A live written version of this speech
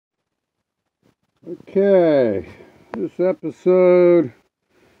Okay, this episode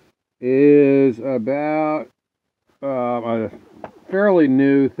is about a fairly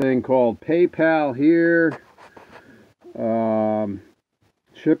new thing called PayPal here. Um,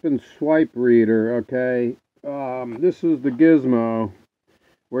 Chip and swipe reader. Okay, this is the gizmo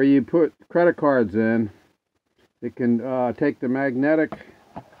where you put credit cards in. It can take the magnetic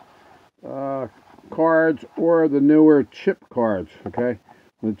uh, cards or the newer chip cards. Okay,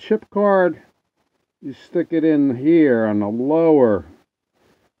 the chip card, you stick it in here on the lower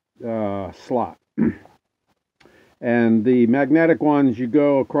slot. And the magnetic ones, you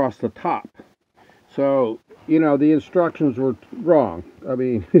go across the top. So, the instructions were wrong. I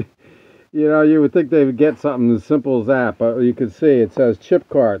mean, you would think they would get something as simple as that, but you can see it says chip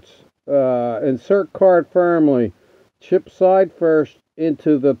cards. Insert card firmly, chip side first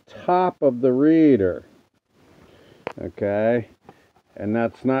into the top of the reader. Okay, and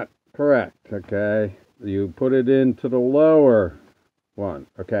that's not correct. Okay, you put it into the lower one.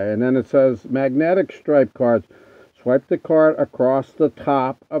 Okay, and then it says magnetic stripe cards. Swipe the card across the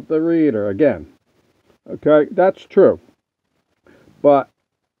top of the reader again. Okay, that's true. But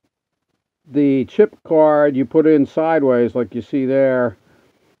the chip card, you put it in sideways like you see there,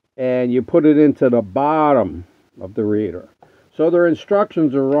 and you put it into the bottom of the reader. So their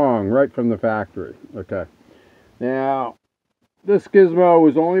instructions are wrong right from the factory. Okay. Now, this gizmo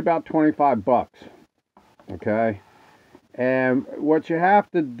was only about 25 bucks. Okay. And what you have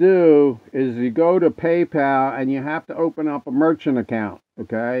to do is you go to PayPal and you have to open up a merchant account.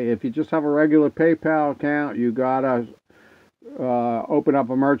 Okay, if you just have a regular PayPal account, you gotta open up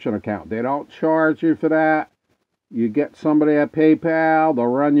a merchant account. They don't charge you for that. You get somebody at PayPal, they'll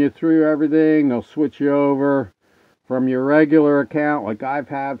run you through everything. They'll switch you over from your regular account, like I've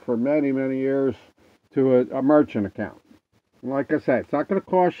had for many, many years, to a merchant account. And like I said, it's not going to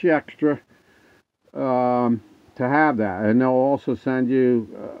cost you extra. To have that, and they'll also send you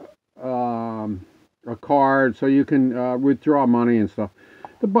a card so you can withdraw money and stuff.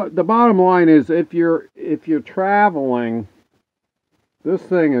 The bottom line is, if you're traveling, this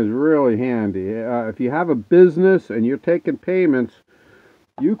thing is really handy. If you have a business and you're taking payments,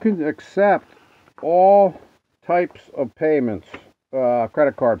 you can accept all types of payments,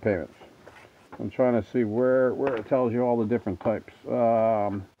 credit card payments. I'm trying to see where it tells you all the different types.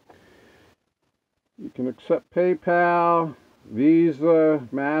 You can accept PayPal, Visa,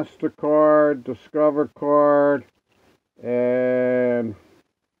 MasterCard, Discover Card, and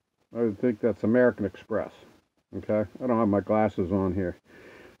I would think that's American Express. Okay, I don't have my glasses on here.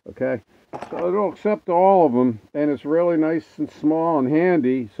 Okay, so it'll accept all of them, and it's really nice and small and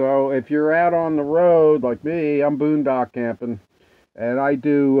handy. So if you're out on the road like me, I'm boondock camping, and I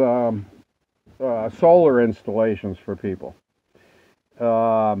do solar installations for people.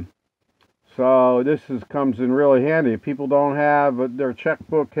 So this comes in really handy. If people don't have their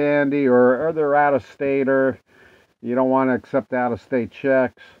checkbook handy, or they're out of state, or you don't want to accept out of state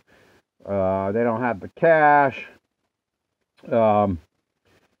checks, they don't have the cash, you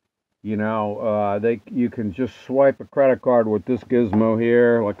can just swipe a credit card with this gizmo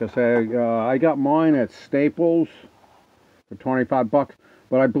here. Like I say, I got mine at Staples for 25 bucks,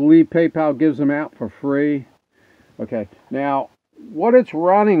 but I believe PayPal gives them out for free. Okay, now what it's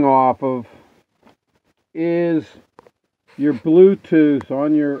running off of is your Bluetooth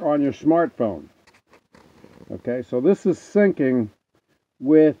on your smartphone. Okay, so this is syncing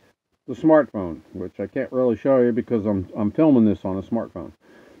with the smartphone, which I can't really show you because I'm filming this on a smartphone.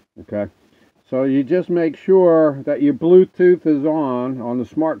 Okay, so you just make sure that your Bluetooth is on the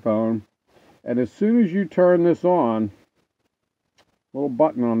smartphone, and as soon as you turn this on, little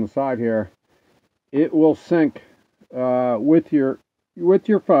button on the side here, it will sync with your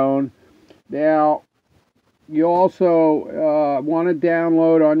phone. Now, you also want to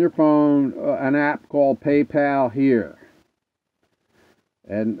download on your phone an app called PayPal here.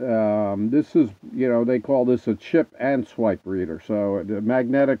 And this is, they call this a chip and swipe reader. So the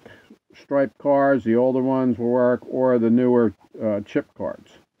magnetic stripe cards, the older ones will work, or the newer chip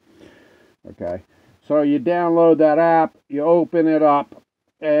cards. Okay. So you download that app, you open it up,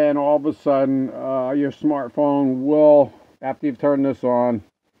 and all of a sudden your smartphone will, after you've turned this on,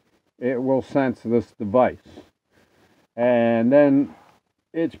 it will sense this device. And then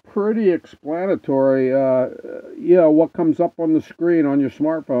it's pretty explanatory. What comes up on the screen on your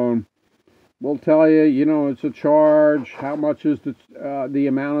smartphone will tell you, it's a charge, how much is the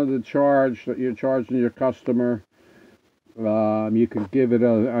amount of the charge that you're charging your customer. You can give it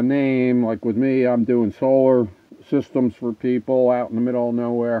a name. Like with me, I'm doing solar systems for people out in the middle of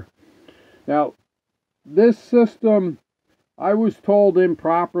nowhere. Now, this system, I was told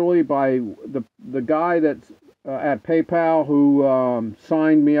improperly by the guy that's at PayPal who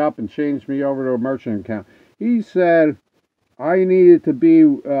signed me up and changed me over to a merchant account. He said I needed to be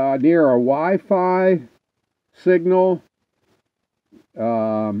near a Wi-Fi signal,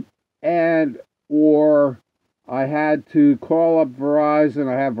 and or I had to call up Verizon.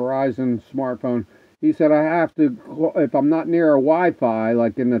 I have Verizon smartphone. He said I have to, if I'm not near a Wi-Fi,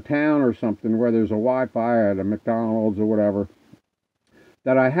 like in the town or something where there's a Wi-Fi at a McDonald's or whatever,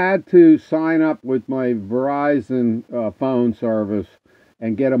 that I had to sign up with my Verizon phone service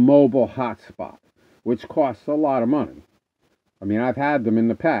and get a mobile hotspot, which costs a lot of money. I mean, I've had them in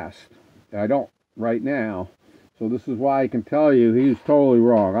the past. I don't right now. So this is why I can tell you he's totally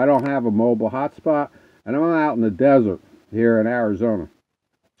wrong. I don't have a mobile hotspot, and I'm out in the desert here in Arizona.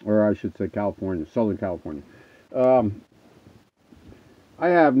 Or I should say California, Southern California. I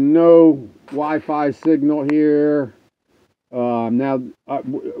have no Wi-Fi signal here.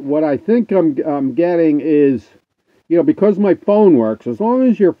 What I think I'm getting is, you know, because my phone works, as long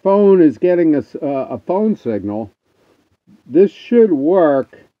as your phone is getting a phone signal, this should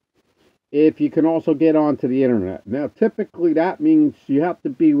work if you can also get onto the internet. Now, typically that means you have to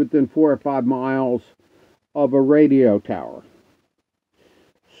be within 4 or 5 miles of a radio tower.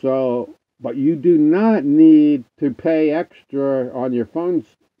 So, but you do not need to pay extra on your phone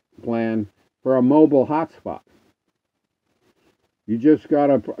plan for a mobile hotspot. You just got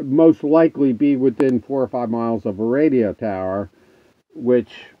to most likely be within 4 or 5 miles of a radio tower,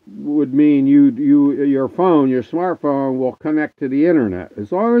 which would mean your phone, your smartphone, will connect to the internet.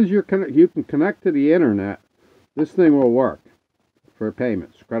 As long as you can connect to the internet, this thing will work for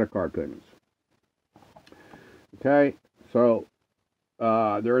payments, credit card payments. Okay, so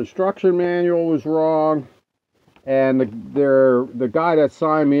their instruction manual was wrong, and the guy that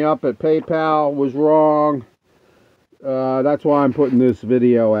signed me up at PayPal was wrong. That's why I'm putting this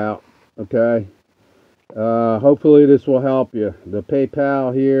video out. Okay. Hopefully this will help you. The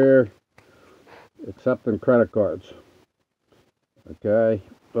PayPal here, accepting credit cards. Okay.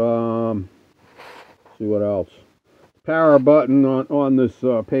 See what else. Power button on this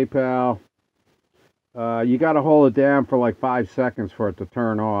PayPal. You got to hold it down for like 5 seconds for it to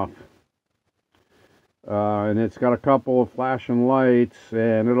turn off. And it's got a couple of flashing lights,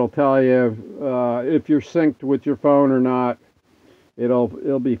 and it'll tell you if you're synced with your phone or not.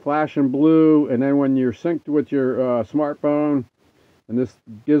 It'll be flashing blue, and then when you're synced with your smartphone, and this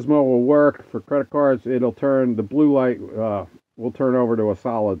gizmo will work for credit cards, it'll turn the blue light will turn over to a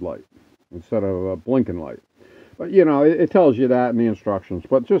solid light instead of a blinking light. But you know, it tells you that in the instructions.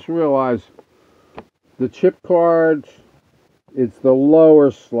 But just realize the chip cards, it's the lower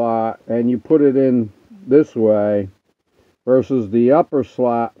slot, and you put it in this way, versus the upper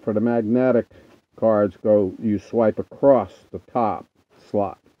slot for the magnetic cards you swipe across the top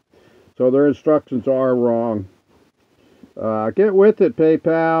slot. So their instructions are wrong. Get with it,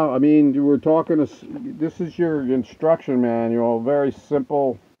 PayPal. I mean, we're talking this is your instruction manual, very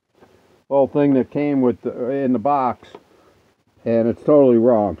simple little thing that came with in the box, and it's totally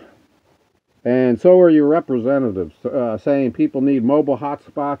wrong. And so are your representatives saying people need mobile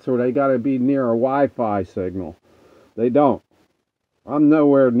hotspots or they got to be near a Wi-Fi signal. They don't. I'm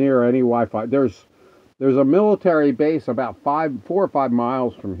nowhere near any Wi-Fi. There's a military base about 4 or 5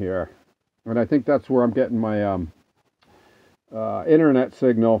 miles from here, and I think that's where I'm getting my internet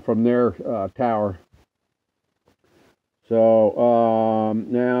signal from their tower. So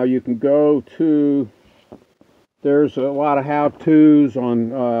now you can go to. There's a lot of how-tos on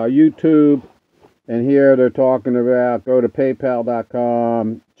YouTube, and here they're talking about go to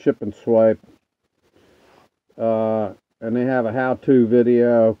paypal.com, chip and swipe, and they have a how-to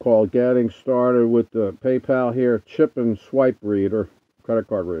video called Getting Started with the PayPal here, chip and swipe reader, credit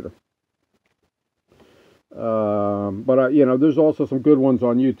card reader. But you know, there's also some good ones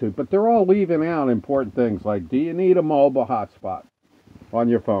on YouTube, but they're all leaving out important things like, do you need a mobile hotspot on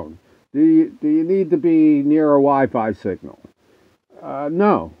your phone? Do you need to be near a Wi-Fi signal?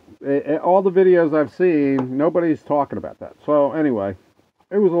 No. All the videos I've seen, nobody's talking about that. So anyway,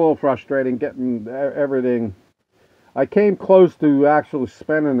 it was a little frustrating getting everything. I came close to actually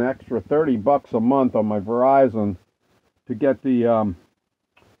spending an extra $30 a month on my Verizon to get the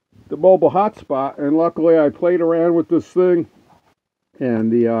mobile hotspot, and luckily I played around with this thing and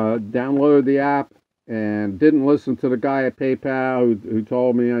downloaded the app. And didn't listen to the guy at PayPal who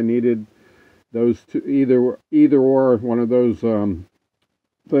told me I needed those two, either or one of those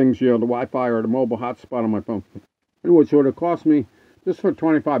things, you know, the Wi-Fi or the mobile hotspot on my phone, which would have cost me, just for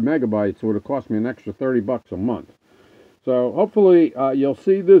 25 megabytes, it would have cost me an extra $30 a month. So hopefully you'll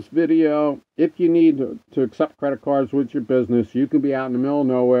see this video. If you need to accept credit cards with your business, you can be out in the middle of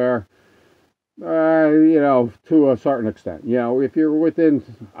nowhere, to a certain extent. If you're within,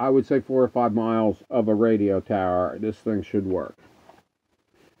 I would say, 4 or 5 miles of a radio tower, this thing should work.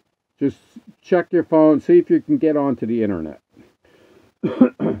 Just check your phone, see if you can get onto the internet.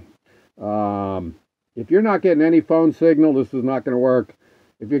 If you're not getting any phone signal, this is not going to work.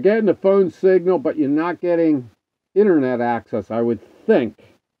 If you're getting the phone signal, but you're not getting internet access, I would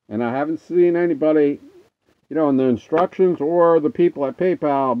think, and I haven't seen anybody, in the instructions or the people at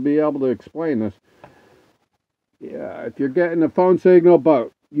PayPal be able to explain this. Yeah, if you're getting a phone signal,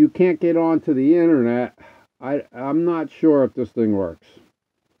 but you can't get onto the internet, I'm not sure if this thing works.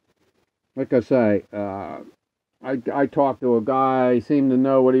 Like I say, I talked to a guy, he seemed to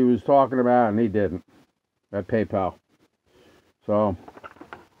know what he was talking about, and he didn't, at PayPal. So,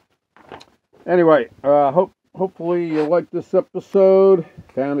 anyway, hopefully you liked this episode,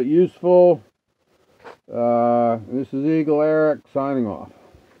 found it useful. This is Eagle Eric, signing off.